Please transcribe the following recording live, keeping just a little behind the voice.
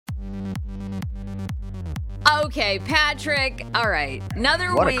Okay, Patrick. All right.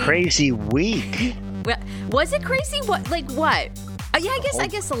 Another What week. a crazy week. Was it crazy? What? Yeah, I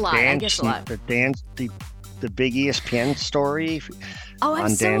guess a lot. The big ESPN story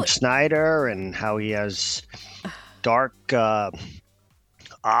on Dan Synder and how he has dark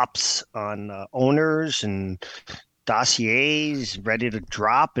ops on owners and dossiers ready to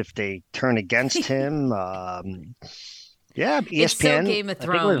drop if they turn against him. Yeah, ESPN. It's so Game of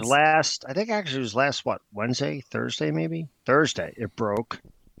Thrones. I think actually it was last, Wednesday, Thursday maybe? Thursday it broke.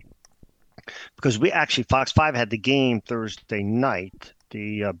 Because Fox 5 had the game Thursday night,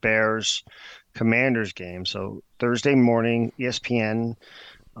 the Bears-Commanders game. So Thursday morning, ESPN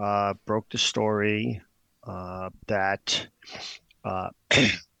broke the story that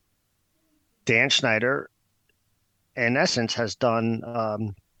Dan Synder, in essence, has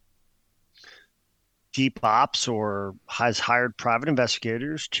done deep ops or has hired private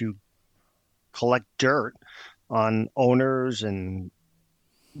investigators to collect dirt on owners and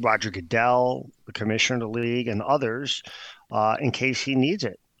Roger Godell, the commissioner of the league, and others in case he needs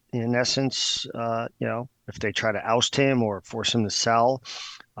it. In essence, if they try to oust him or force him to sell,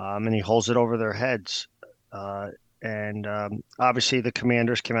 and he holds it over their heads. And obviously the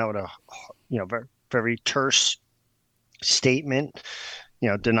Commanders came out with a very, very terse statement,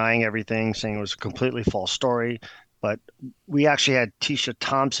 denying everything, saying it was a completely false story. But we actually had Tisha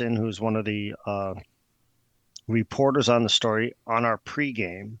Thompson, who's one of the reporters on the story, on our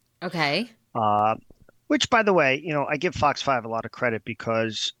pregame. Okay. Which, by the way, I give Fox 5 a lot of credit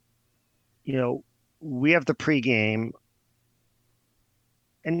because, we have the pregame.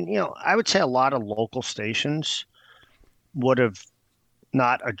 And, I would say a lot of local stations would have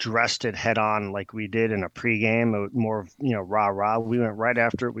not addressed it head on like we did in a pregame, more of, rah-rah. We went right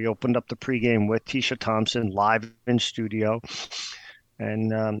after it. We opened up the pregame with Tisha Thompson live in studio.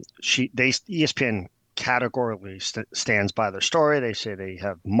 And ESPN categorically stands by their story. They say they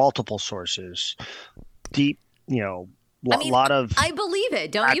have multiple sources, deep, lot of. I believe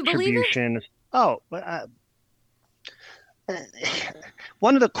it. Don't you believe it? Oh,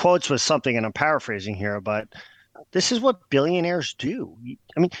 one of the quotes was something, and I'm paraphrasing here, but this is what billionaires do.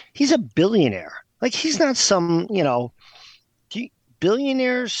 I mean, he's a billionaire. Like, he's not some,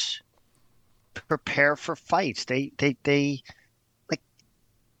 billionaires prepare for fights. They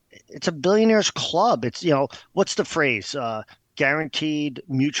it's a billionaires club. It's, what's the phrase? Guaranteed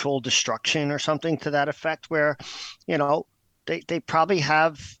mutual destruction or something to that effect, where, they probably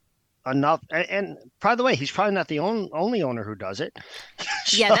have enough. And by the way, he's probably not the only owner who does it.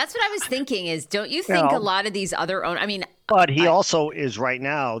 Yeah, that's what I was thinking is, don't you think a lot of these other owners, but he also is right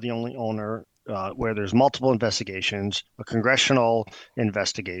now the only owner where there's multiple investigations, a congressional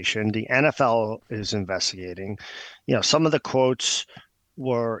investigation. The NFL is investigating. Some of the quotes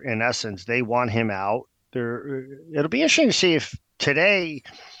were, in essence, they want him out. It'll be interesting to see if today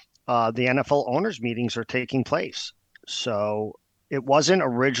the NFL owners meetings are taking place. So it wasn't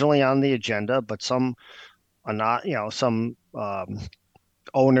originally on the agenda, but some are not, some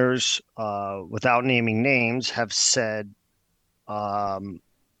owners, without naming names, have said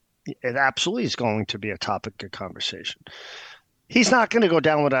it absolutely is going to be a topic of conversation. He's not going to go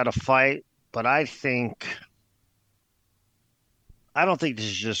down without a fight, but I don't think this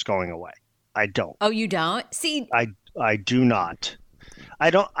is just going away. I don't. Oh, you don't? See, I do not.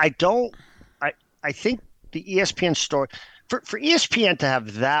 I think the ESPN story, for ESPN to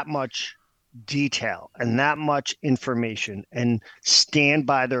have that much detail and that much information and stand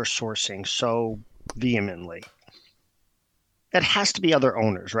by their sourcing so vehemently, it has to be other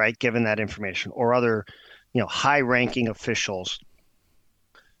owners, right? Given that information, or other, high-ranking officials.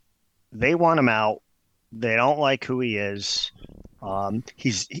 They want him out. They don't like who he is.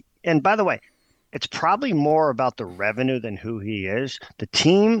 And by the way, it's probably more about the revenue than who he is. The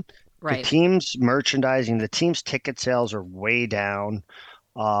team, right. The team's merchandising, the team's ticket sales are way down.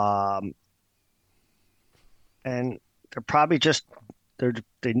 And they're probably just they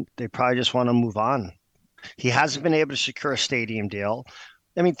probably just want to move on. He hasn't been able to secure a stadium deal.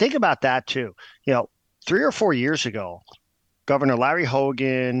 I mean, think about that too. 3 or 4 years ago, Governor Larry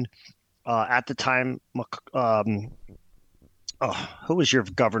Hogan, at the time, who was your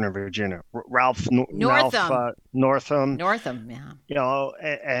governor of Virginia? Ralph Northam. Northam, yeah.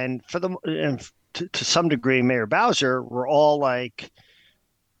 And to some degree, Mayor Bowser were all like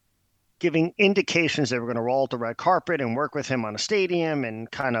giving indications they were going to roll out the red carpet and work with him on a stadium, and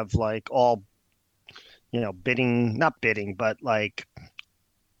kind of like all, not bidding, but like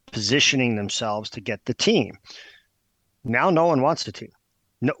positioning themselves to get the team. Now no one wants the team.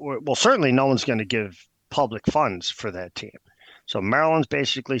 No, well, certainly no one's going to give public funds for that team. So Maryland's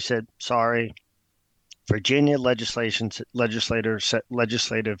basically said, sorry. Virginia legislative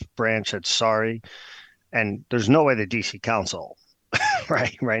branch said sorry, and there's no way the DC Council,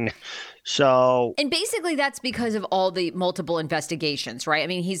 right now. So, and basically that's because of all the multiple investigations, right? I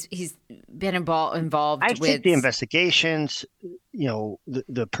mean, he's been involved I with think the investigations,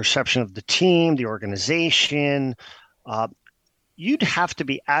 the perception of the team, the organization, you'd have to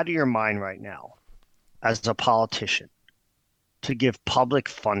be out of your mind right now as a politician to give public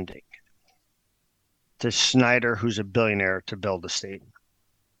funding to Snyder, who's a billionaire, to build a stadium.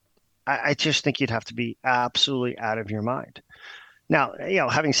 I just think you'd have to be absolutely out of your mind. Now,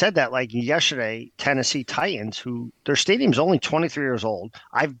 having said that, like yesterday, Tennessee Titans, who their stadium's only 23 years old.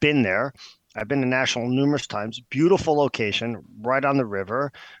 I've been there. I've been to Nashville numerous times. Beautiful location, right on the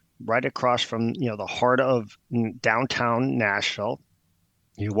river, right across from, the heart of downtown Nashville.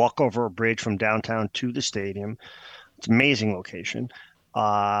 You walk over a bridge from downtown to the stadium. It's an amazing location.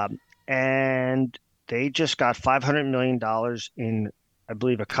 And they just got $500 million in, I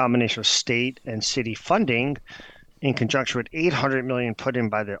believe, a combination of state and city funding in conjunction with $800 million put in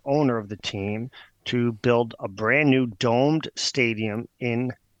by the owner of the team to build a brand new domed stadium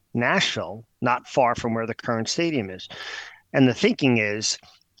in Nashville, not far from where the current stadium is. And the thinking is,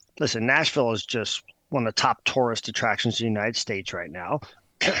 listen, Nashville is just one of the top tourist attractions in the United States right now.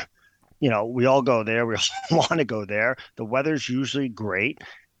 We all go there. We all want to go there. The weather's usually great.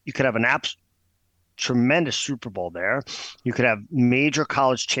 You could have an tremendous Super Bowl there. You could have major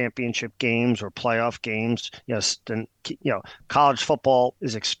college championship games or playoff games. College football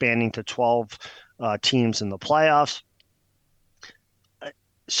is expanding to 12 teams in the playoffs.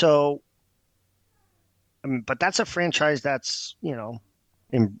 So, but that's a franchise that's the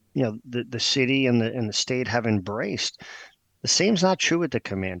city and the state have embraced. The same's not true with the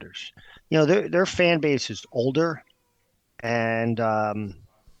Commanders. Their fan base is older, and I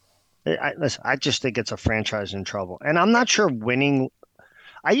just think it's a franchise in trouble. And I'm not sure winning.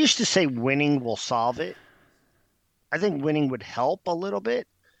 I used to say winning will solve it. I think winning would help a little bit,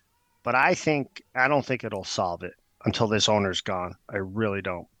 but I don't think it'll solve it until this owner's gone. I really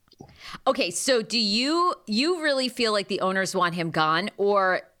don't. Okay, so do you really feel like the owners want him gone,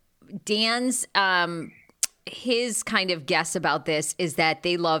 or Dan's his kind of guess about this is that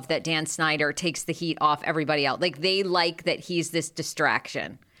they love that Dan Snyder takes the heat off everybody else. Like they like that he's this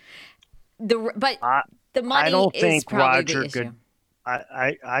distraction. The money I don't is think probably Roger the issue.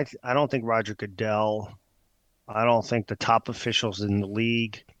 I don't think Roger Godell. I don't think the top officials in the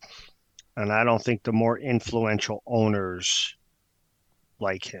league, and I don't think the more influential owners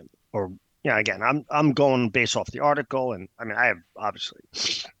like him. Or again, I'm going based off the article, and I mean I have obviously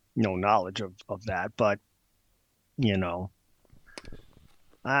no knowledge of that, but we'll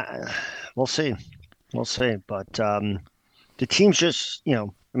see. But the team's just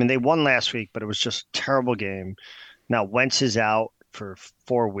they won last week, but it was just a terrible game. Now Wentz is out for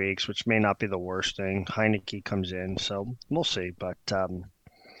 4 weeks, which may not be the worst thing. Heineke comes in, so we'll see. But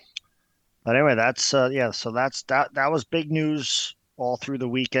anyway, that's So that was big news all through the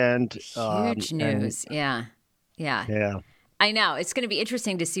weekend. Huge news, yeah. I know it's going to be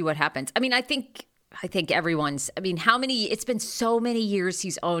interesting to see what happens. I mean, I think everyone's. I mean, it's been so many years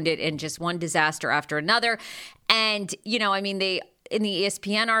he's owned it, and just one disaster after another. And they. In the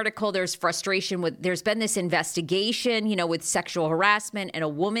ESPN article, there's frustration there's been this investigation, with sexual harassment and a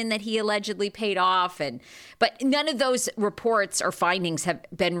woman that he allegedly paid off. But none of those reports or findings have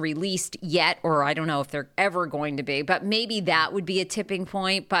been released yet, or I don't know if they're ever going to be, but maybe that would be a tipping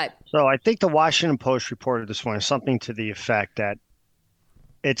point. So I think the Washington Post reported this morning something to the effect that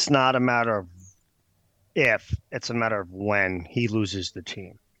it's not a matter of if, it's a matter of when he loses the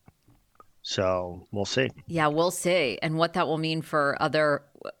team. So we'll see. Yeah, we'll see. And what that will mean for other,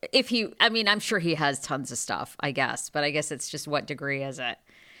 I'm sure he has tons of stuff, I guess, but I guess it's just what degree is it?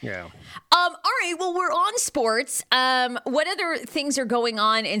 Yeah. All right. Well, we're on sports. What other things are going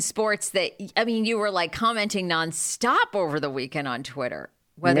on in sports that, you were like commenting nonstop over the weekend on Twitter?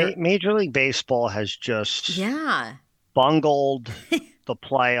 Major League Baseball has just bungled the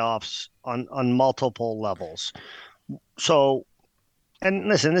playoffs on multiple levels. So, and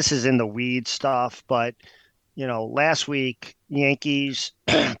listen, this is in the weed stuff, but last week Yankees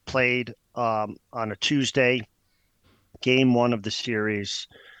played on a Tuesday, game 1 of the series.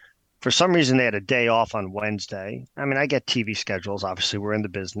 For some reason, they had a day off on Wednesday. I mean, I get TV schedules. Obviously, we're in the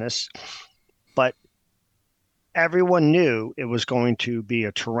business, but everyone knew it was going to be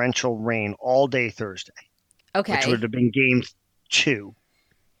a torrential rain all day Thursday. Okay, which would have been game 2.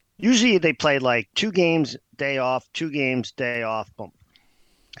 Usually, they play like 2 games, day off, 2 games, day off, boom.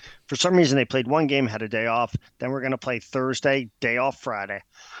 For some reason, they played 1 game, had a day off. Then we're going to play Thursday, day off Friday.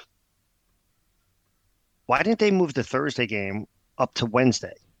 Why didn't they move the Thursday game up to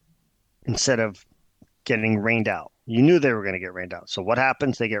Wednesday instead of getting rained out? You knew they were going to get rained out. So what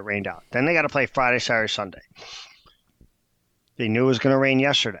happens? They get rained out. Then they got to play Friday, Saturday, Sunday. They knew it was going to rain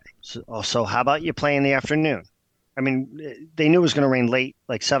yesterday. So how about you play in the afternoon? I mean, they knew it was going to rain late,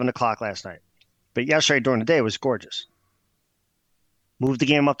 like 7 o'clock last night. But yesterday during the day, it was gorgeous. Move the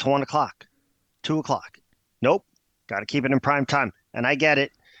game up to 1 o'clock, 2 o'clock. Nope. Got to keep it in prime time. And I get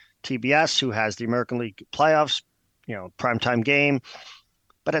it. TBS, who has the American League playoffs, primetime game.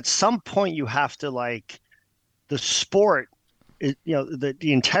 But at some point, you have to, like, the sport, the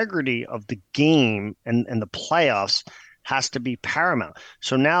integrity of the game and the playoffs has to be paramount.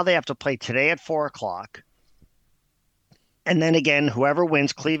 So now they have to play today at 4 o'clock. And then again, whoever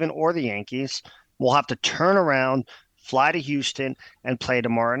wins, Cleveland or the Yankees, will have to turn around, fly to Houston, and play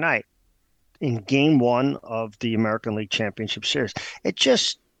tomorrow night in game one of the American League Championship Series. It's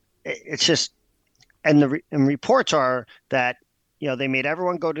just, and reports are that, they made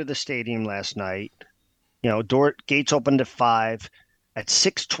everyone go to the stadium last night. Gates opened at 5. At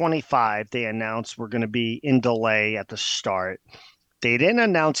 6:25, they announced we're going to be in delay at the start. They didn't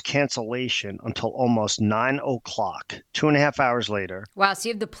announce cancellation until almost 9 o'clock, 2.5 hours later. Wow. So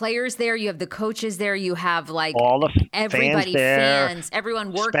you have the players there, you have the coaches there, you have like all the everybody, fans,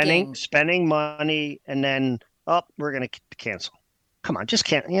 everyone working. Spending money, and then, we're going to cancel. Come on, just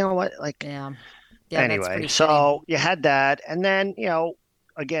can't. You know what? Like, yeah. Anyway, so you had that. And then,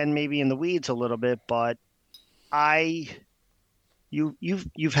 again, maybe in the weeds a little bit, but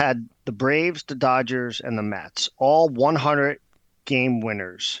you've had the Braves, the Dodgers, and the Mets, all 100 game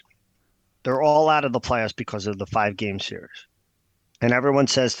winners. They're all out of the playoffs because of the 5-game series. And everyone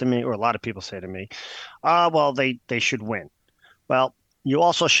says to me, or a lot of people say to me, well, they should win. Well, you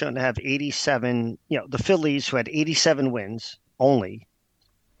also shouldn't have 87, the Phillies, who had 87 wins only,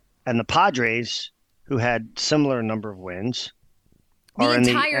 and the Padres, who had similar number of wins.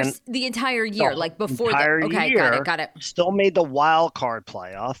 The entire year, like before the okay, year, got it. Still made the wild card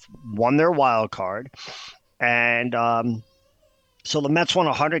playoff, won their wild card, and so the Mets won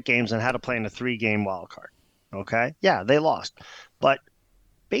 100 games and had to play in a 3-game wild card. Okay, yeah, they lost, but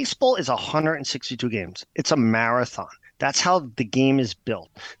baseball is 162 games. It's a marathon. That's how the game is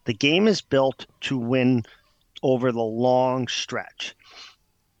built. The game is built to win over the long stretch.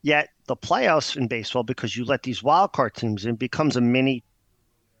 Yet the playoffs in baseball, because you let these wild card teams in, becomes a mini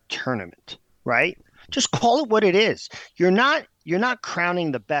tournament, right? Just call it what it is. You're not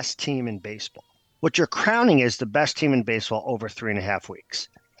crowning the best team in baseball. What you're crowning is the best team in baseball over 3.5 weeks.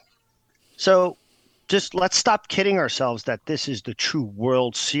 So just let's stop kidding ourselves that this is the true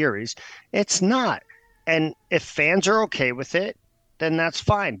World Series. It's not. And if fans are okay with it, then that's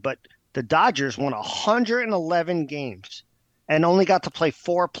fine. But the Dodgers won 111 games and only got to play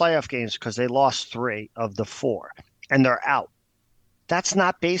 4 playoff games because they lost 3 of the 4, and they're out. That's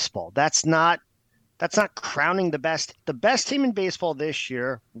not baseball. That's not crowning the best. The best team in baseball this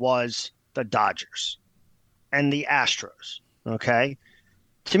year was the Dodgers and the Astros. Okay,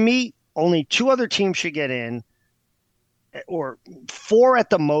 to me, only 2 other teams should get in, or 4 at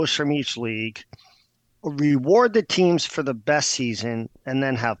the most from each league. Reward the teams for the best season, and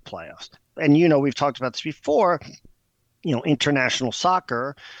then have playoffs. And we've talked about this before. International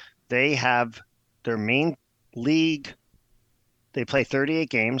soccer, they have their main league. They play 38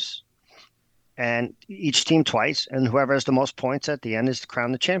 games, and each team twice, and whoever has the most points at the end is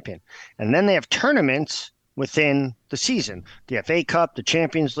crowned the champion. And then they have tournaments within the season: the FA Cup, the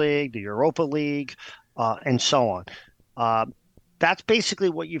Champions League, the Europa League, and so on. That's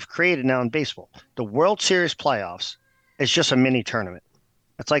basically what you've created now in baseball. The World Series playoffs is just a mini tournament.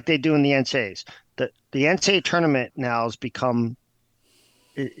 It's like they do in the NCAAs. The NCAA tournament now has become,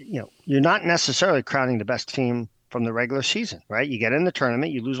 you're not necessarily crowning the best team from the regular season, right? You get in the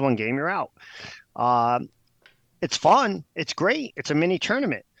tournament, you lose 1 game, you're out. It's fun. It's great. It's a mini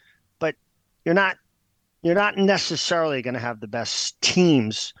tournament, but you're not necessarily going to have the best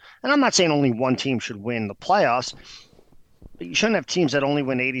teams. And I'm not saying only one team should win the playoffs, but you shouldn't have teams that only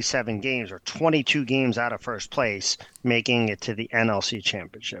win 87 games or 22 games out of first place making it to the NLC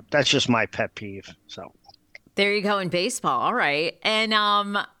championship. That's just my pet peeve. So there you go in baseball. All right. And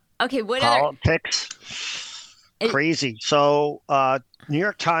okay, what politics? Crazy. So New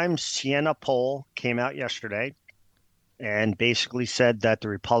York Times Siena poll came out yesterday and basically said that the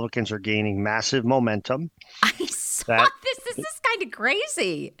Republicans are gaining massive momentum. I saw this. This is kind of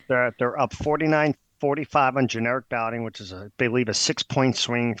crazy. They're up 49-45 on generic balloting, which is, I believe, a 6-point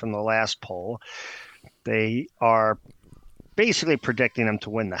swing from the last poll. They are basically predicting them to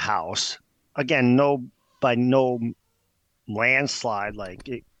win the House. Again, by no landslide, like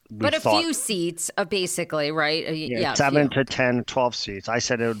But a few seats, basically, right? Yeah, 7 to 10, 12 seats. I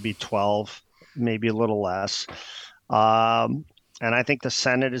said it would be 12, maybe a little less. And I think the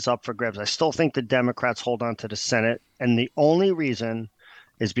Senate is up for grabs. I still think the Democrats hold on to the Senate. And the only reason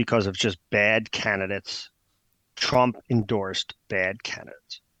is because of just bad candidates. Trump endorsed bad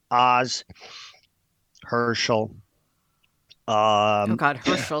candidates. Oz, Herschel. Oh God,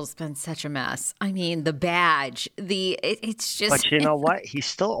 Herschel's been such a mess. I mean, the badge, it's just. But you know what? He's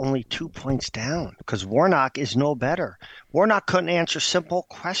still only 2 points down because Warnock is no better. Warnock couldn't answer simple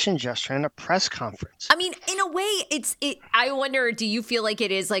questions yesterday in a press conference. I mean, in a way, I wonder, do you feel like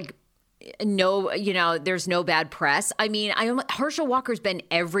it is like no, there's no bad press? I mean, Herschel Walker's been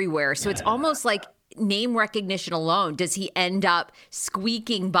everywhere, so it's almost like name recognition alone. Does he end up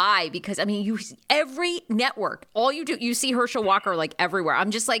squeaking by? Because I mean, every network, all you do, you see Herschel Walker like everywhere. I'm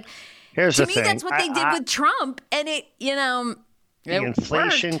just like, here's to the me, thing. that's what they did with Trump, and the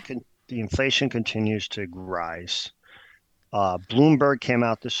inflation continues to rise. Bloomberg came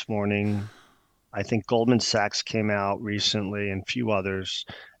out this morning. I think Goldman Sachs came out recently, and a few others,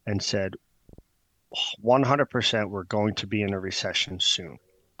 and said 100% we're going to be in a recession soon.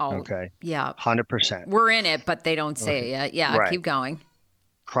 Oh, okay. Yeah. 100%. We're in it, but they don't say it yet. Yeah, right. Keep going.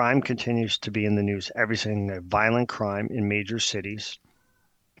 Crime continues to be in the news. Everything, violent crime in major cities.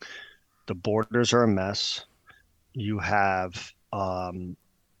 The borders are a mess. You have,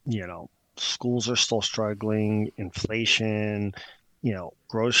 schools are still struggling, inflation,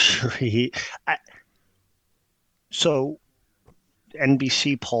 grocery. So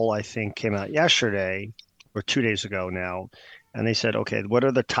NBC poll, I think, came out yesterday or 2 days ago now. And they said, okay, what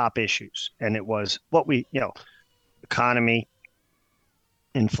are the top issues? And it was economy,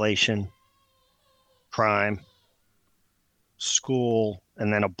 inflation, crime, school,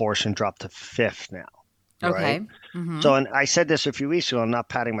 and then abortion dropped to 5th now. Okay. Right? Mm-hmm. So, and I said this a few weeks ago, I'm not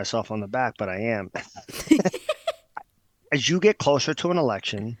patting myself on the back, but I am. As you get closer to an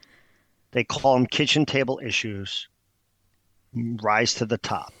election, they call them kitchen table issues, rise to the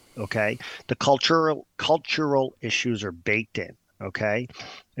top. Okay. The cultural issues are baked in. Okay.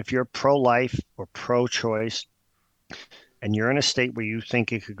 If you're pro-life or pro-choice and you're in a state where you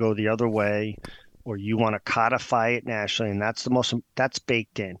think it could go the other way or you want to codify it nationally, and that's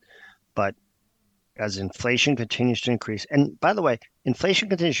baked in. But as inflation continues to increase, and by the way, inflation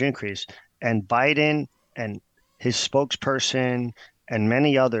continues to increase, and Biden and his spokesperson and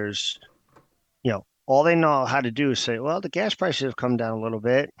many others, all they know how to do is say, well, the gas prices have come down a little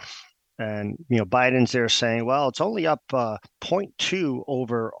bit. And, Biden's there saying, well, it's only up 0.2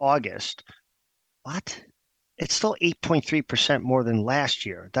 over August. What? It's still 8.3% more than last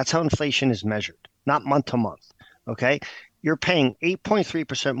year. That's how inflation is measured, not month to month. Okay. You're paying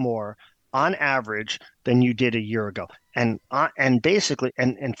 8.3% more on average than you did a year ago. And basically,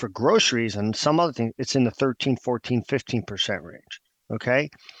 and for groceries and some other things, it's in the 13, 14, 15% range. Okay.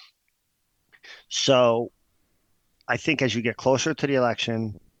 So I think as you get closer to the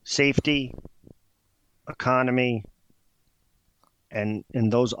election, safety, economy, and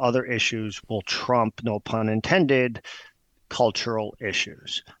those other issues will trump, no pun intended, cultural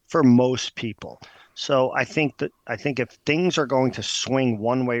issues for most people. So I think if things are going to swing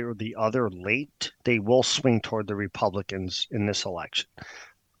one way or the other late, they will swing toward the Republicans in this election.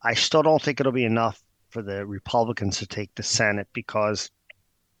 I still don't think it'll be enough for the Republicans to take the Senate because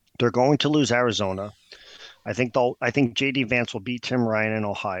they're going to lose Arizona. I think J.D. Vance will beat Tim Ryan in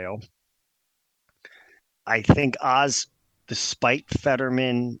Ohio. I think Oz, despite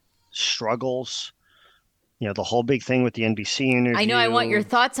Fetterman struggles, the whole big thing with the NBC interview. I know. I want your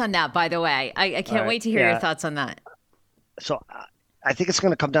thoughts on that, by the way. I can't wait to hear your thoughts on that. So I think it's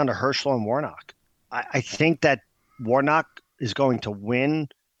going to come down to Herschel and Warnock. I think that Warnock is going to win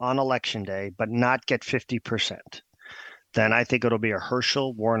on Election Day, but not get 50%. Then I think it'll be a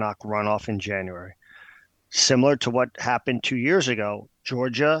Herschel-Warnock runoff in January. Similar to what happened 2 years ago,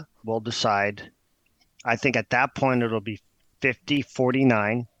 Georgia will decide. I think at that point it'll be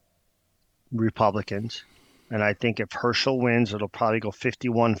 50-49 Republicans. And I think if Herschel wins, it'll probably go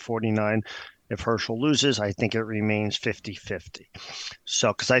 51-49. If Herschel loses, I think it remains 50-50.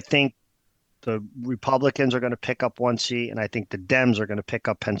 So, because I think the Republicans are going to pick up one seat, and I think the Dems are going to pick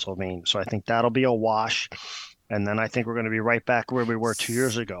up Pennsylvania. So I think that'll be a wash. And then I think we're going to be right back where we were 2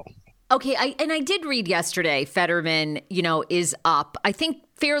 years ago. Okay, I did read yesterday, Fetterman, is up, I think,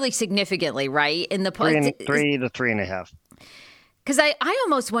 fairly significantly, right? In the 3 to 3.5. Because I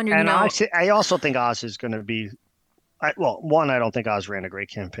almost wonder, and I also think Oz is going to be, one, I don't think Oz ran a great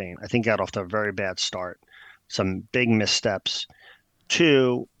campaign. I think he got off to a very bad start, some big missteps.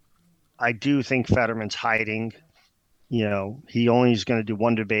 Two, I do think Fetterman's hiding he only is going to do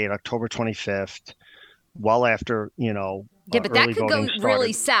one debate, October 25th, well after, Yeah, but that early could go voting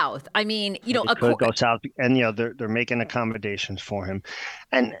really started. south. I mean, It could go south, and they're making accommodations for him,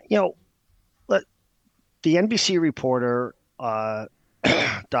 and the NBC reporter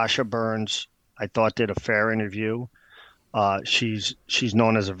Dasha Burns, I thought did a fair interview. She's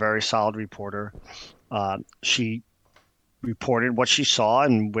known as a very solid reporter. She reported what she saw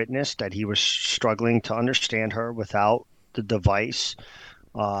and witnessed, that he was struggling to understand her without the device.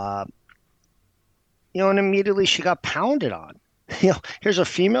 Uh, and immediately she got pounded on. Here's a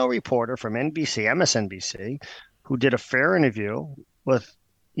female reporter from NBC, MSNBC, who did a fair interview with,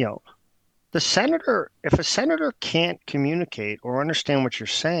 the senator. If a senator can't communicate or understand what you're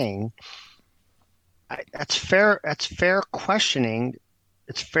saying, that's fair. That's fair questioning.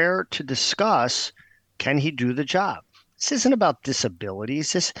 It's fair to discuss. Can he do the job? This isn't about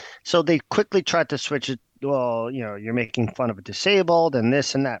disabilities. So they quickly tried to switch it. Well, you're making fun of a disabled and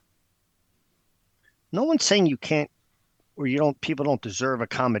this and that. No one's saying you can't, or people don't deserve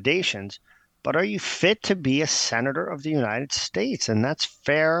accommodations, but are you fit to be a senator of the United States? And that's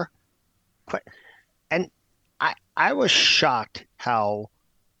fair. And I was shocked how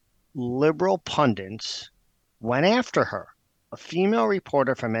liberal pundits went after her, a female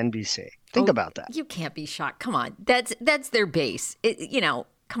reporter from NBC. Think about that. You can't be shocked. Come on. That's their base.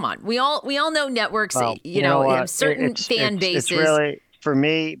 Come on. We all know networks, have certain fan bases. It's really, for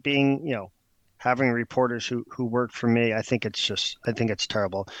me, being, having reporters who work for me, I think it's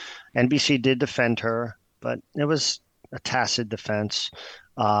terrible. NBC did defend her, but it was a tacit defense.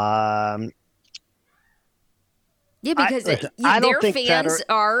 Yeah, because their fans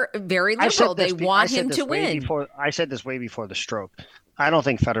are very liberal. They want him to win. I said this way before the stroke. I don't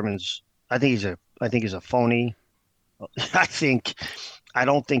think Fetterman's. I think he's a phony. I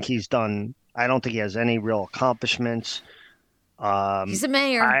don't think he's done. I don't think he has any real accomplishments. He's a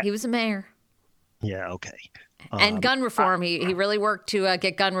mayor. He was a mayor. Yeah. Okay. And gun reform. He really worked to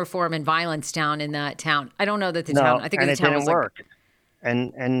get gun reform and violence down in that town. I don't know that the town. I think the town didn't work.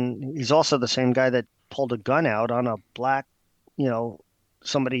 And he's also the same guy that pulled a gun out on a black,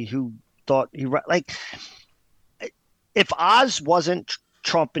 somebody who thought if Oz wasn't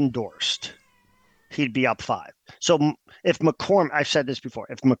Trump endorsed, he'd be up 5. So if McCormick, I've said this before,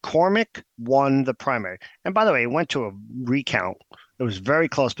 if McCormick won the primary, and by the way, it went to a recount. It was very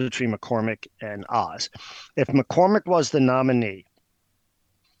close between McCormick and Oz. If McCormick was the nominee,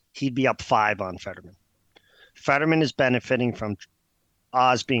 he'd be up 5 on Fetterman. Fetterman is benefiting from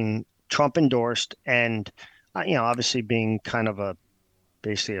Oz being Trump endorsed and, obviously being kind of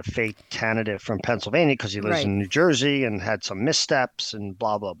basically a fake candidate from Pennsylvania because he lives in New Jersey and had some missteps and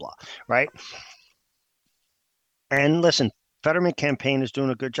blah, blah, blah. Right. And listen, Fetterman campaign is doing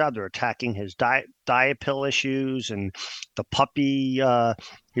a good job. They're attacking his diet pill issues and the puppy.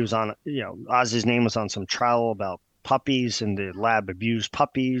 He was on, Oz's name was on some trial about puppies and the lab abused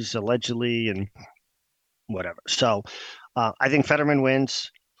puppies allegedly and whatever. So I think Fetterman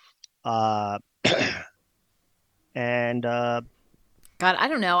wins. And God, I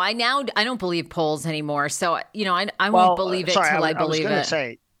don't know. I don't believe polls anymore. So I won't believe it till I believe it. I was going to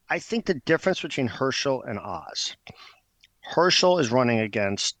say, I think the difference between Herschel and Oz. Herschel is running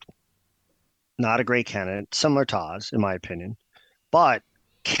against not a great candidate, similar to Oz, in my opinion. But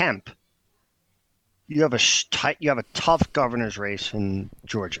Kemp, you have a tough governor's race in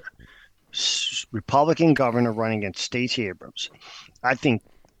Georgia. Republican governor running against Stacey Abrams. I think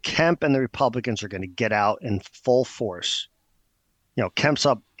Kemp and the Republicans are going to get out in full force. Kemp's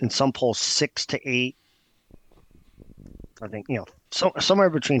up in some polls 6 to 8. I think, somewhere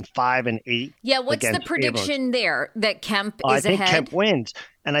between 5 and 8. Yeah, what's the prediction Abrams. There that Kemp is ahead? I think Kemp wins,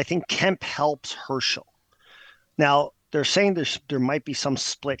 and I think Kemp helps Herschel. Now, they're saying there might be some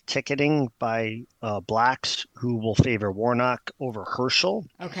split ticketing by blacks who will favor Warnock over Herschel.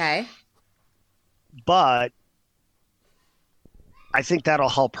 Okay. But I think that'll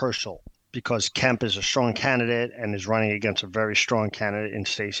help Herschel because Kemp is a strong candidate and is running against a very strong candidate in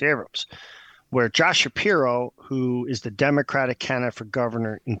Stacey Abrams. Where Josh Shapiro, who is the Democratic candidate for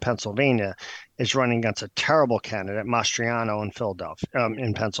governor in Pennsylvania, is running against a terrible candidate, Mastriano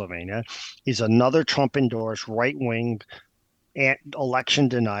in Pennsylvania. He's another Trump-endorsed right-wing election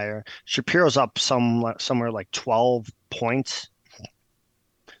denier. Shapiro's up somewhere like 12 points.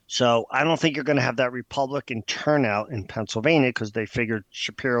 So I don't think you're going to have that Republican turnout in Pennsylvania because they figured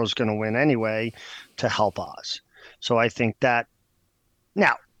Shapiro's going to win anyway to help Oz. So I think that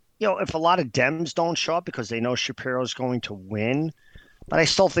now, if a lot of Dems don't show up because they know Shapiro's going to win, but I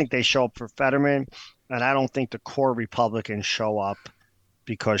still think they show up for Fetterman, and I don't think the core Republicans show up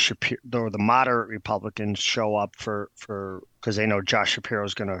because the moderate Republicans show up because they know Josh Shapiro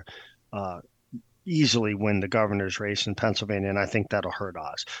is going to easily win the governor's race in Pennsylvania, and I think that'll hurt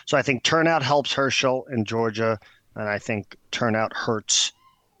Oz. So I think turnout helps Herschel in Georgia, and I think turnout hurts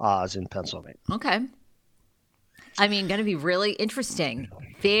Oz in Pennsylvania. Okay. I mean, going to be really interesting.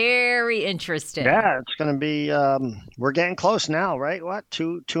 Very interesting. Yeah, it's going to be, we're getting close now, right? What,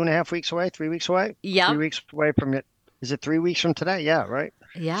 2.5 weeks away, 3 weeks away? Yeah. 3 weeks away from it. Is it 3 weeks from today? Yeah, right?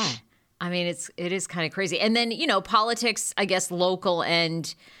 Yeah. I mean, it is kind of crazy. And then, politics, I guess, local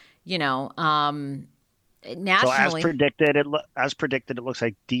and, nationally. So as predicted, it looks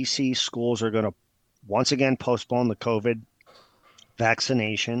like DC schools are going to once again postpone the COVID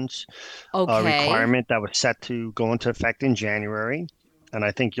vaccinations requirement that was set to go into effect in January. And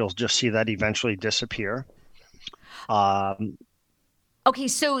I think you'll just see that eventually disappear. Okay,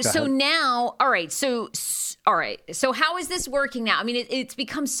 so now, all right. So how is this working now? I mean, it's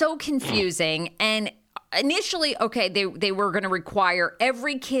become so confusing. And initially, okay, they were going to require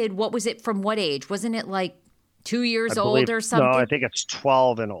every kid. What was it? From what age? Wasn't it like 2 years old or something? No, I think it's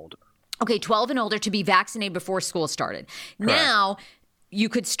 12 and older. Okay, 12 and older to be vaccinated before school started. Correct. Now, you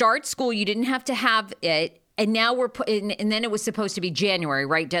could start school. You didn't have to have it. And now and then it was supposed to be January,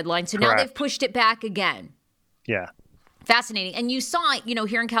 right? Deadline. So Correct. Now they've pushed it back again. Yeah. Fascinating. And you saw,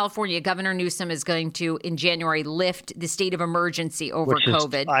 here in California, Governor Newsom is going to, in January, lift the state of emergency over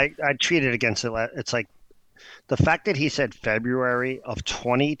COVID. I treated against it. It's like the fact that he said February of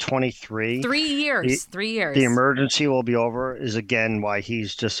 2023. 3 years. 3 years. The emergency will be over is, again, why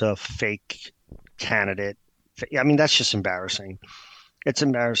he's just a fake candidate. I mean, that's just embarrassing. It's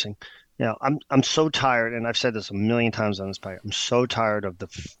embarrassing. I'm so tired, and I've said this a million times on this podcast. I'm so tired of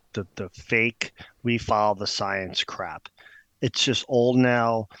the fake we follow the science crap. It's just old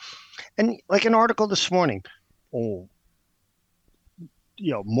now. And like an article this morning, more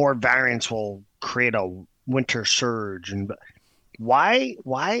variants will create a winter surge. And why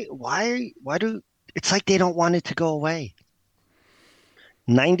do it's like they don't want it to go away.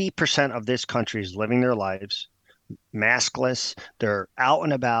 90% of this country is living their lives maskless. They're out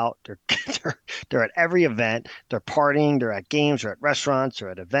and about. They're at every event. They're partying. They're at games. They're at restaurants. They're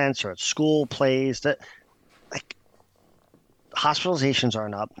at events. They're at school plays. Like hospitalizations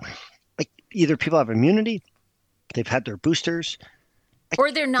aren't up. Like either people have immunity, they've had their boosters,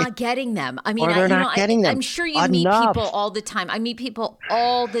 or they're not getting them. I mean, I'm sure you meet people all the time. I meet people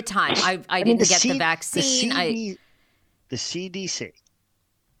all the time. I didn't get the vaccine. The CDC,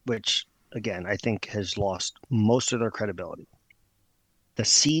 which again, I think has lost most of their credibility. The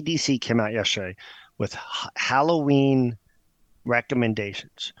CDC came out yesterday with Halloween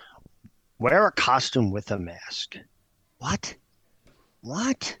recommendations. Wear a costume with a mask. What?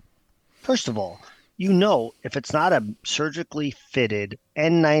 First of all, if it's not a surgically fitted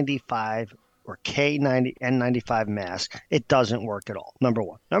N95 or K90 N95 mask, it doesn't work at all. Number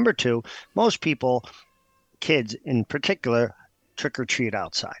one. Number two, most people, kids in particular, trick or treat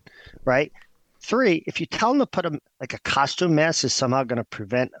outside, right? Three, if you tell them to put a costume mask is somehow going to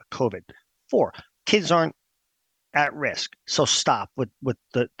prevent COVID. Four, kids aren't at risk, so stop with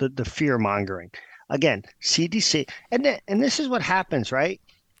the fear mongering. Again, CDC, and this is what happens, right?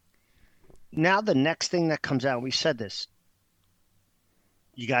 Now the next thing that comes out, we said this,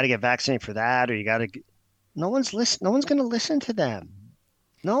 you got to get vaccinated for that, or you got to. No one's going to listen to them.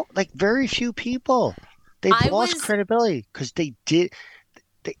 No, like very few people. They've lost credibility because they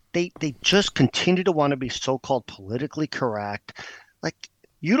just continue to want to be so-called politically correct. Like,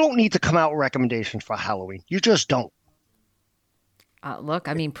 you don't need to come out with recommendations for Halloween. You just don't. Look,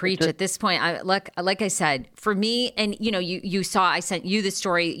 I mean, preach at this point. Like I said, for me, and you saw, I sent you the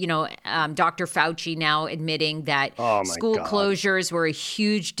story. Dr. Fauci now admitting that school closures were a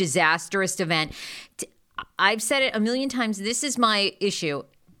huge, disastrous event. I've said it a million times. This is my issue.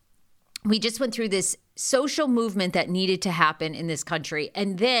 We just went through this social movement that needed to happen in this country.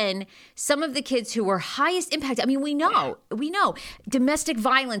 And then some of the kids who were highest impact, I mean, we know domestic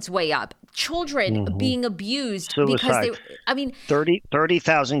violence way up, children being abused. Suicide. Because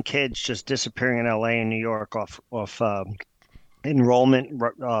 30,000 kids just disappearing in LA and New York off enrollment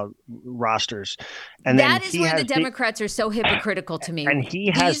rosters. And that is where the Democrats are so hypocritical to me. And he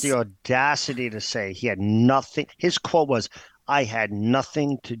has the audacity to say he had nothing. His quote was, "I had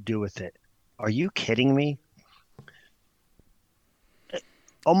nothing to do with it." Are you kidding me?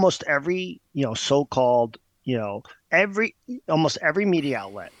 Almost every, so-called, almost every media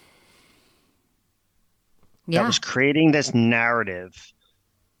outlet that was creating this narrative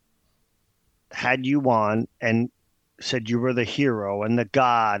had you on and said you were the hero and the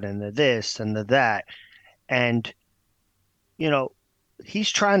god and the this and the that. And, he's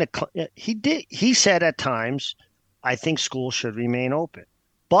trying to, he said at times, I think schools should remain open.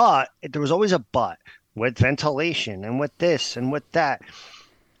 But there was always a but with ventilation and with this and with that.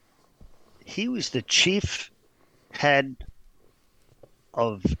 He was the chief head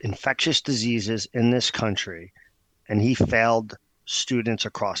of infectious diseases in this country, and he failed students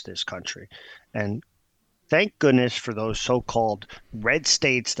across this country. And thank goodness for those so-called red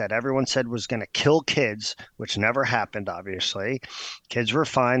states that everyone said was going to kill kids, which never happened, obviously. Kids were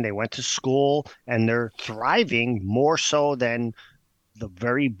fine. They went to school, and they're thriving more so than the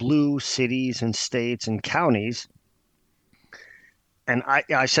very blue cities and states and counties. And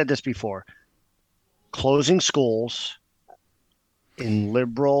I said this before, closing schools in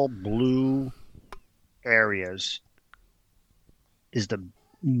liberal blue areas is the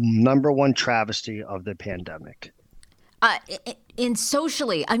number one travesty of the pandemic. In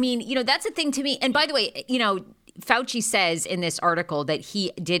socially, I mean, that's a thing to me. And by the way, Fauci says in this article that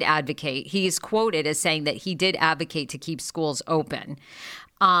he did advocate. He is quoted as saying that he did advocate to keep schools open.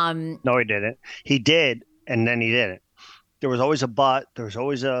 No, he didn't. He did, and then he didn't. There was always a but. There was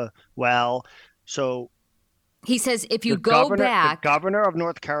always a well. So he says if you go back, the governor of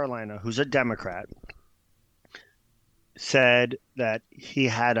North Carolina, who's a Democrat, said that he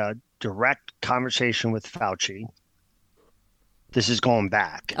had a direct conversation with Fauci. This is going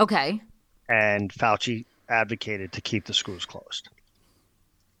back. Okay. And Fauci advocated to keep the schools closed.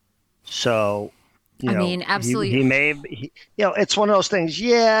 So, absolutely. He may have, it's one of those things.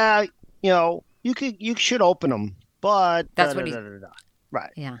 Yeah, you should open them, but that's what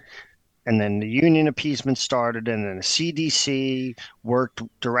right. Yeah. And then the union appeasement started, and then the CDC worked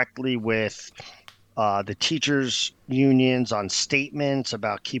directly with the teachers' unions on statements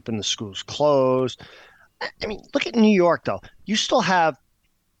about keeping the schools closed. I mean, look at New York, though. You still have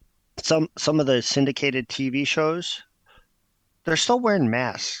some of the syndicated TV shows. They're still wearing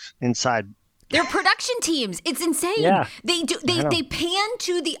masks inside. They're production teams. It's insane. Yeah, they do. They pan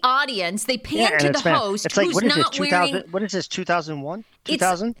to the audience. They pan to the host. It's like, who's what is not this? Wearing. What is this? 2001?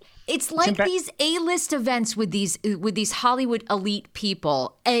 2000? It's like these A-list events with these Hollywood elite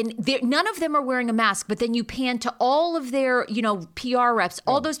people, and none of them are wearing a mask. But then you pan to all of their PR reps.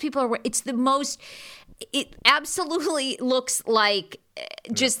 All those people are. It's the most. It absolutely looks like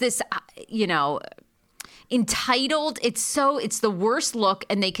just this entitled. It's the worst look,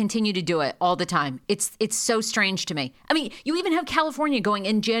 and they continue to do it all the time. It's so strange to me. I mean, you even have California going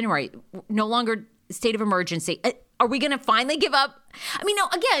in January, no longer state of emergency. Are we going to finally give up? I mean, no,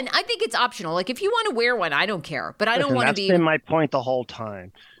 again, I think it's optional. Like, if you want to wear one, I don't care, but I don't want to be. That's been my point the whole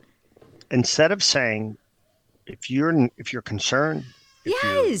time. Instead of saying, if you're concerned, if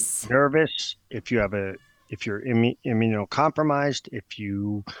you're nervous, if you're immunocompromised, if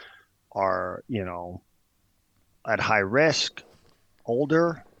you are, at high risk,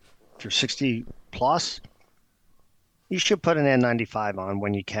 older, if you're 60 plus, you should put an N95 on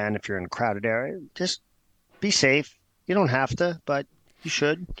when you can. If you're in a crowded area, just be safe. You don't have to, but you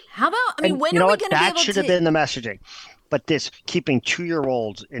should. How about, when are we going to be able to? That should have been the messaging. But this keeping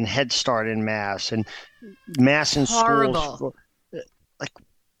 2-year-olds in Head Start in mass and mass in schools, like,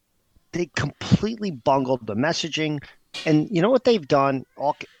 they completely bungled the messaging. And you know what they've done?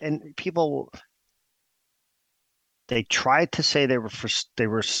 They tried to say they were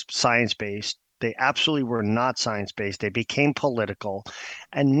science-based. They absolutely were not science-based. They became political.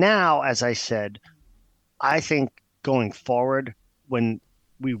 And now, as I said, I think going forward, when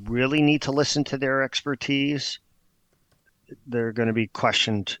we really need to listen to their expertise, they're going to be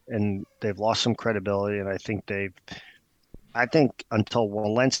questioned, and they've lost some credibility. And I think until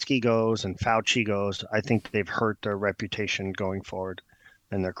Walensky goes and Fauci goes, I think they've hurt their reputation going forward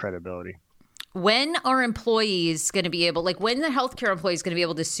and their credibility. When are employees going to be able, when the healthcare employee is going to be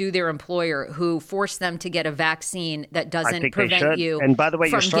able to sue their employer who forced them to get a vaccine that doesn't prevent you? And by the way,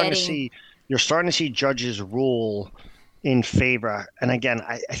 you're starting to see judges rule in favor. And again,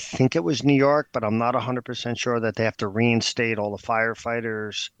 I think it was New York, but I'm not 100% sure that they have to reinstate all the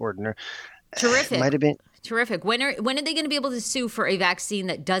firefighters. Terrific. Might have been terrific. When are they going to be able to sue for a vaccine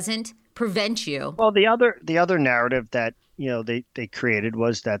that doesn't prevent you? Well, the other narrative that they created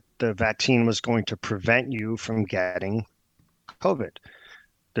was that the vaccine was going to prevent you from getting COVID.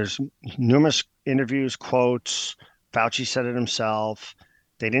 There's numerous interviews, quotes. Fauci said it himself.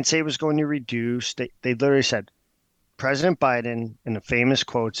 They didn't say it was going to reduce. They literally said, President Biden, in a famous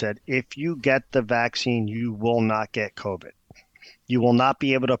quote, said, if you get the vaccine, you will not get COVID. You will not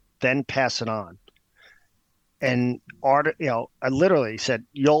be able to then pass it on. And I literally said,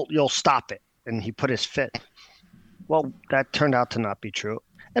 you'll stop it. And he put his fit. Well, that turned out to not be true.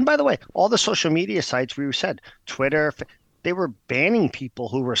 And by the way, all the social media sites, we said, Twitter, they were banning people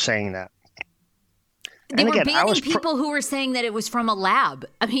who were saying that. They were banning people who were saying that it was from a lab.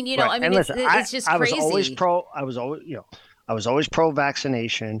 I mean, you know, right. I mean, listen, it's just crazy. I was always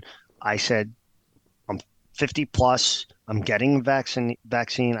pro-vaccination. I said, I'm 50 plus. I'm getting vaccine.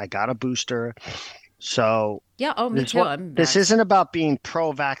 I got a booster. So yeah. Oh, me too. This isn't about being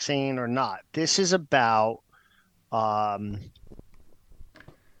pro-vaccine or not. This is about.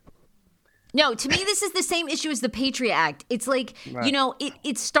 No, to me, this is the same issue as the Patriot Act. It's like, right. You know,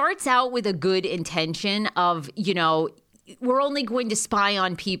 it starts out with a good intention of, you know, we're only going to spy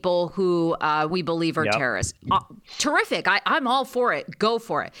on people who we believe are terrorists. Terrific. I'm all for it. Go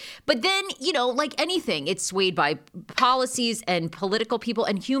for it. But then, you know, like anything, it's swayed by policies and political people,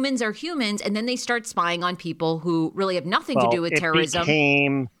 and humans are humans. And then they start spying on people who really have nothing to do with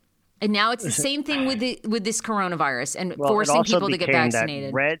terrorism. And now it's the same thing with this coronavirus and forcing people to get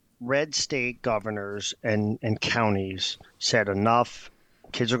vaccinated. Red state governors and counties said enough.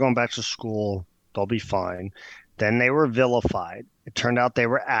 Kids are going back to school. They'll be fine. Then they were vilified. It turned out they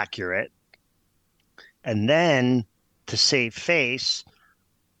were accurate. And then to save face,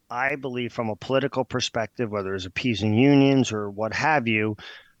 I believe from a political perspective, whether it's appeasing unions or what have you,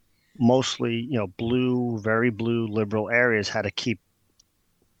 mostly, you know, blue, very blue liberal areas had to keep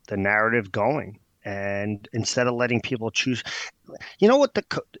the narrative going. And instead of letting people choose, you know what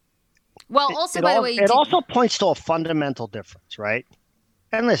it also points to a fundamental difference, right?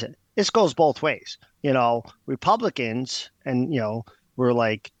 And listen, this goes both ways. You know, Republicans and, you know, we're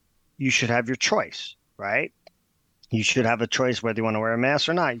like, you should have your choice, right? You should have a choice whether you want to wear a mask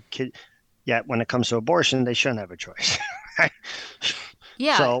or not. Yet when it comes to abortion, they shouldn't have a choice. Right?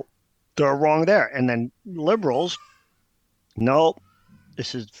 Yeah. So they're wrong there. And then liberals, no,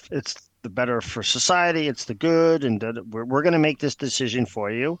 it's the better for society. It's the good. And we're going to make this decision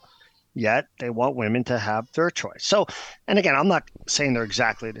for you. Yet they want women to have their choice. So, and again, I'm not saying they're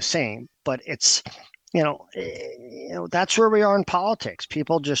exactly the same, but it's, you know, that's where we are in politics.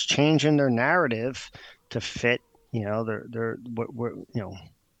 People just changing their narrative to fit, you know, you know.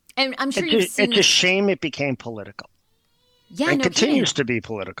 And I'm sure it's a shame it became political. Yeah, and continues to be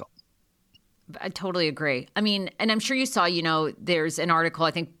political. I totally agree. I mean, and I'm sure you saw, you know, there's an article,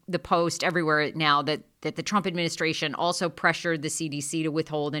 I think the Post everywhere now that the Trump administration also pressured the CDC to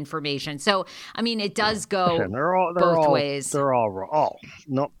withhold information. So, I mean, it does go both ways. They're all wrong. Oh,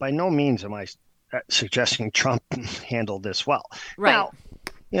 no, by no means am I suggesting Trump handled this well. Right. Now,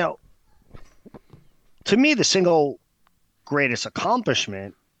 you know, to me, the single greatest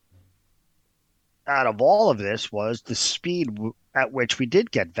accomplishment out of all of this was the speed at which we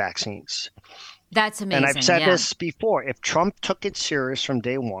did get vaccines. That's amazing. And I've said this before. If Trump took it serious from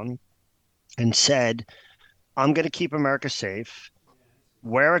day one and said, I'm going to keep America safe,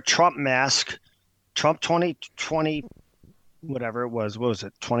 wear a Trump mask, Trump 2020, whatever it was, what was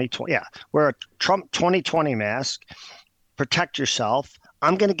it, 2020? Yeah, wear a Trump 2020 mask, protect yourself.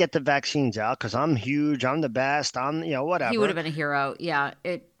 I'm going to get the vaccines out because I'm huge, I'm the best, I'm, you know, whatever. He would have been a hero. Yeah.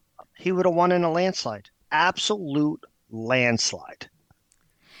 He would have won in a landslide. Absolute landslide.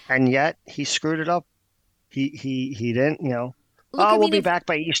 And yet he screwed it up. He didn't, you know. We'll be back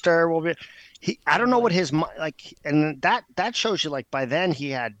by Easter. I don't know what his like, and that shows you like by then he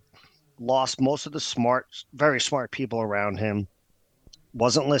had lost most of the very smart people around him.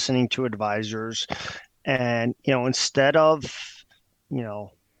 Wasn't listening to advisors, and you know, instead of, you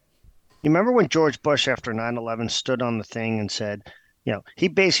know, you remember when George Bush after 9/11 stood on the thing and said, you know, he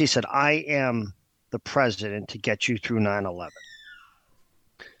basically said, I am the president to get you through 9/11.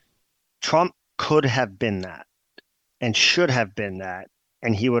 Trump could have been that and should have been that,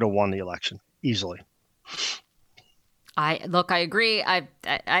 and he would have won the election easily. I agree.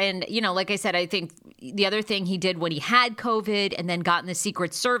 And you know, like I said, I think the other thing he did when he had COVID and then got in the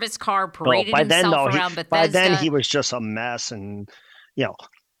Secret Service car, paraded himself around Bethesda. By then he was just a mess, and you know,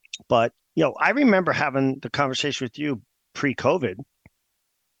 but you know, I remember having the conversation with you pre-COVID.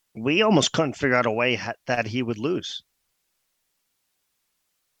 We almost couldn't figure out a way that he would lose.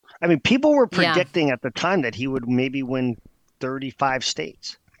 I mean, people were predicting at the time that he would maybe win 35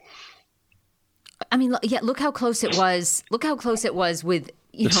 states. I mean, look how close it was. Look how close it was with,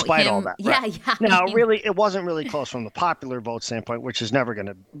 you despite know, him. All that. Right. Yeah. Now, really, it wasn't really close from the popular vote standpoint, which is never going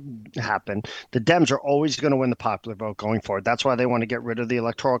to happen. The Dems are always going to win the popular vote going forward. That's why they want to get rid of the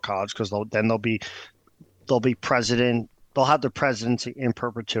Electoral College, because then they'll be president. They'll have the presidency in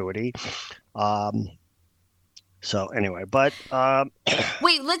perpetuity. So anyway, but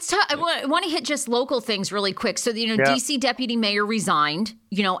wait, let's talk. I want to hit just local things really quick. So, DC deputy mayor resigned,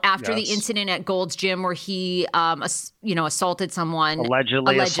 after the incident at Gold's Gym where he, assaulted someone.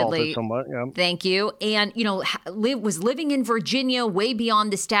 Allegedly assaulted someone. Yeah. Thank you. And, was living in Virginia way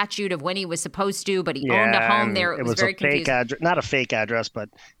beyond the statute of when he was supposed to, but he owned a home there. It was very confusing. Fake address, not a fake address, but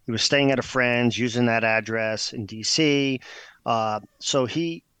he was staying at a friend's using that address in DC. So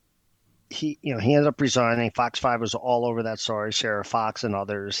he ended up resigning. Fox 5 was all over that story. Sarah Fox and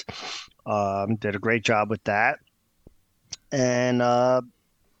others did a great job with that. And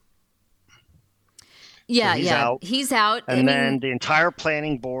he's out. And then the entire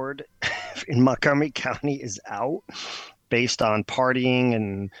planning board in Montgomery County is out based on partying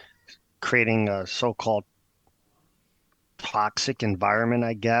and creating a so-called toxic environment,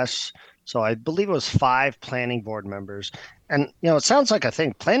 I guess. So I believe it was 5 planning board members. And, it sounds like, I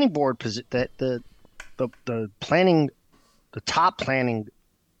think planning board, that the top planning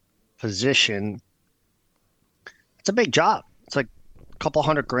position, it's a big job. It's like a couple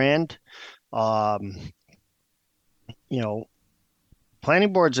 $100,000.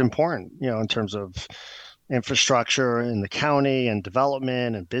 Planning board's important, in terms of infrastructure in the county and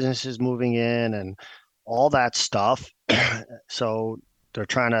development and businesses moving in and all that stuff. So they're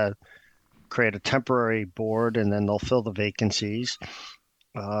trying to create a temporary board and then they'll fill the vacancies.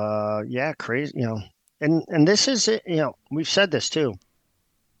 Crazy, and this is it, we've said this too.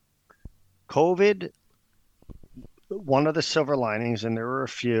 COVID, one of the silver linings, and there were a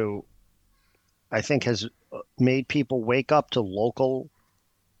few, I think, has made people wake up to local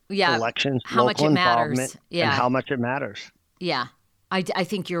elections, how local much it involvement, matters. and how much it matters. Yeah. I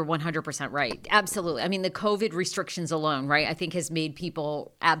think you're 100% right. Absolutely. I mean, the COVID restrictions alone, right, I think has made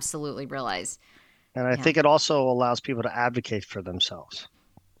people absolutely realize. And I think it also allows people to advocate for themselves,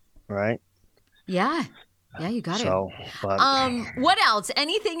 right? Yeah. Yeah, you got it. But, what else?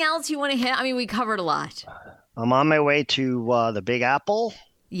 Anything else you want to hit? I mean, we covered a lot. I'm on my way to the Big Apple.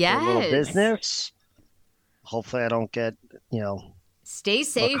 Yes. A little business. Hopefully I don't get, Stay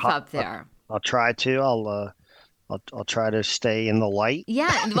safe up there. I'll try to. I'll try to stay in the light.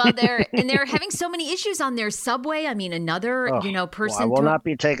 Yeah, well, they're having so many issues on their subway. I mean, another person. Well, I will not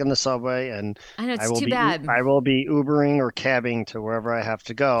be taking the subway, and I know it's too bad. I will be Ubering or cabbing to wherever I have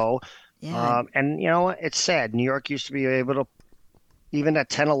to go. Yeah. And it's sad. New York used to be able to, even at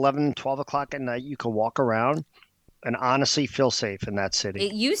 10, 11, 12 o'clock at night, you could walk around and honestly feel safe in that city.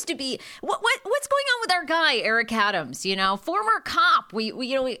 It used to be. What's going on with our guy Eric Adams? Former cop.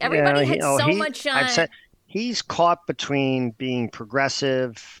 Everybody had so much. He's caught between being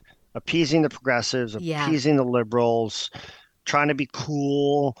progressive, appeasing the progressives, appeasing the liberals, trying to be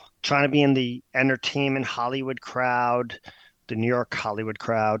cool, trying to be in the entertainment Hollywood crowd, the New York Hollywood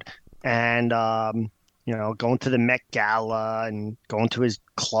crowd, and going to the Met Gala and going to his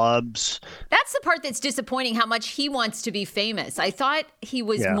clubs. That's the part that's disappointing, how much he wants to be famous. I thought he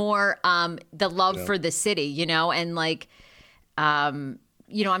was more the love for the city, and like I'm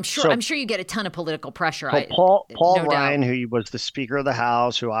sure you get a ton of political pressure. Paul Ryan, who was the Speaker of the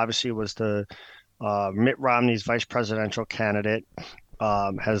House, who obviously was the Mitt Romney's vice presidential candidate,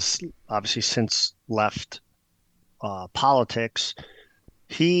 has obviously since left politics.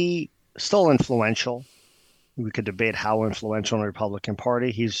 He still influential. We could debate how influential in the Republican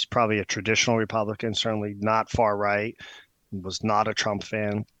Party. He's probably a traditional Republican, certainly not far right. He was not a Trump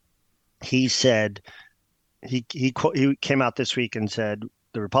fan. He said he came out this week and said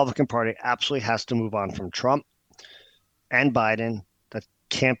the Republican Party absolutely has to move on from Trump and Biden. That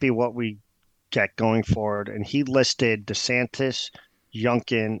can't be what we get going forward. And he listed DeSantis,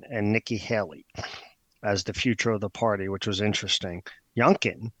 Youngkin, and Nikki Haley as the future of the party, which was interesting.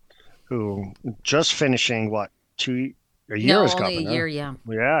 Youngkin, who just finishing a year as governor. A year, yeah.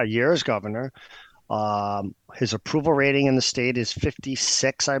 Yeah, a year as governor. His approval rating in the state is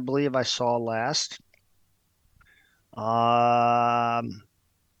 56, I believe I saw last.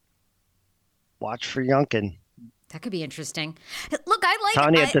 Watch for Youngkin. That could be interesting. Look, I like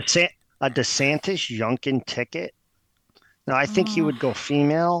telling you, a DeSantis Youngkin ticket. Now, I think he would go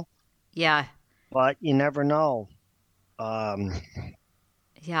female. Yeah. But you never know.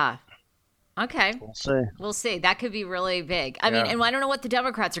 Yeah. Okay. We'll see. That could be really big. I mean, and I don't know what the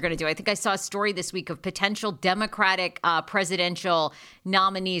Democrats are going to do. I think I saw a story this week of potential Democratic presidential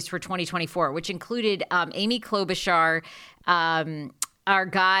nominees for 2024, which included Amy Klobuchar, our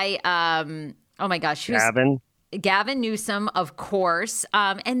guy, oh my gosh, Gavin Newsom, of course.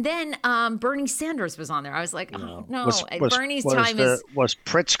 And then Bernie Sanders was on there. I was like, oh, no. Was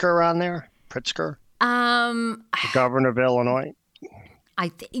Pritzker on there? Pritzker? The governor of Illinois?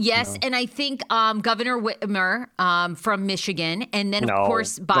 Yes, and I think Governor Whitmer from Michigan, and then of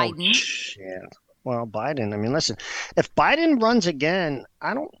course Biden. Well, Biden. I mean, listen, if Biden runs again,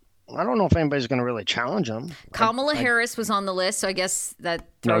 I don't know if anybody's going to really challenge him. Kamala Harris was on the list, so I guess that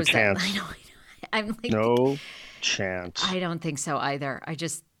throws no chance. I know. I'm like, no chance. I don't think so either. I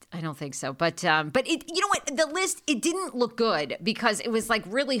don't think so. But it, you know what? The list, it didn't look good because it was like,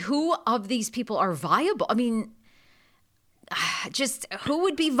 really, who of these people are viable? I mean, just who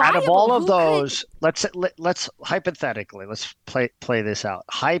would be viable? Out of all of those, let's hypothetically, let's play this out.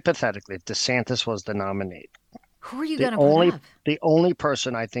 Hypothetically, if DeSantis was the nominee, who are you going to put up? The only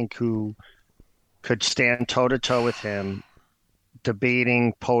person I think who could stand toe to toe with him,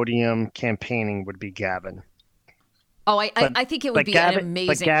 debating, podium, campaigning, would be Gavin. Oh, I think it would be an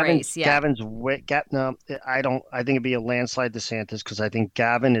amazing race. Yeah. No, I don't. I think it'd be a landslide DeSantis because I think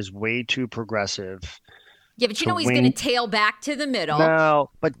Gavin is way too progressive. Yeah, but you know he's going to tail back to the middle. No,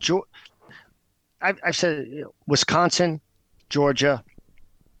 but I've said Wisconsin, Georgia,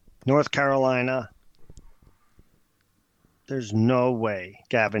 North Carolina. There's no way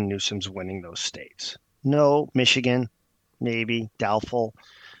Gavin Newsom's winning those states. No, Michigan, maybe, doubtful.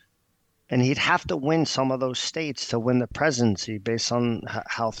 And he'd have to win some of those states to win the presidency based on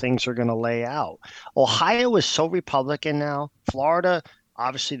how things are going to lay out. Ohio is so Republican now. Florida,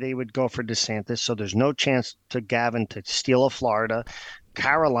 obviously they would go for DeSantis, so there's no chance to Gavin to steal a Florida.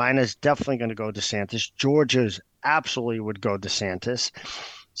 Carolina's definitely going to go DeSantis. Georgia's absolutely would go DeSantis.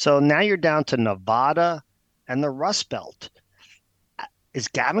 So now you're down to Nevada and the Rust Belt. Is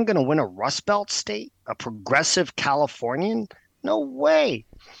Gavin going to win a Rust Belt state? A progressive Californian? No way.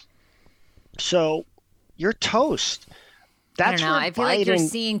 So you're toast. That's I don't know. I feel like you're Biden...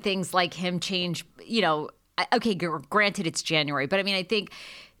 seeing things like him change, okay, granted it's January, but I mean, I think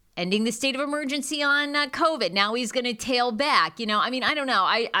ending the state of emergency on COVID, now he's going to tail back. I mean, I don't know.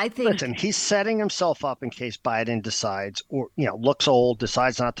 I think. Listen, he's setting himself up in case Biden decides or, looks old,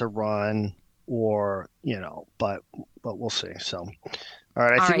 decides not to run or, but we'll see. So, all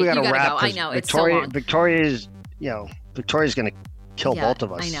right. I think we got to wrap. Go. I know. It's Victoria, so long. Victoria's going to kill both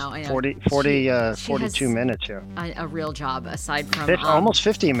of us. I know. 42 minutes here. A real job aside from almost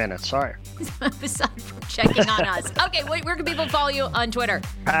 15 minutes. Sorry. Aside from checking on us. Okay, where can people follow you on Twitter?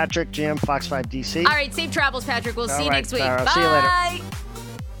 Patrick, Jim, Fox 5 DC. All right, safe travels, Patrick. We'll see you next week. Sarah. Bye. See you later.